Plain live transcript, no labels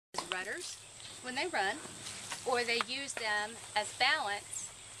rudders when they run, or they use them as balance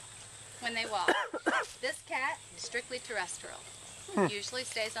when they walk. This cat is strictly terrestrial. Usually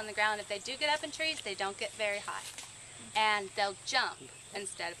stays on the ground. If they do get up in trees, they don't get very high. And they'll jump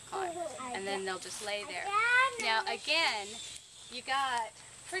instead of climb. And then they'll just lay there. Now again, you got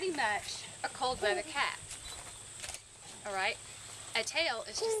pretty much a cold weather cat. Alright? A tail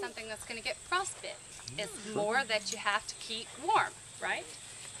is just something that's going to get frostbit. It's more that you have to keep warm, right?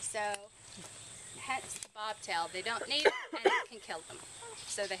 So, hence the bobtail. They don't need it and it can kill them.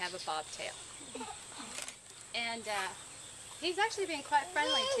 So they have a bobtail. And he's actually been quite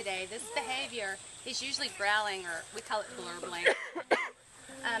friendly today. This behavior, he's usually growling, or we call it blurbling.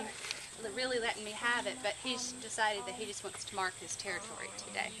 Really letting me have it, but he's decided that he just wants to mark his territory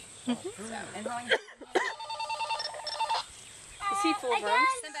today. Is he full grown?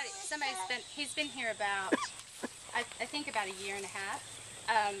 He's been here about, I think about a year and a half.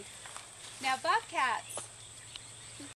 Now bobcats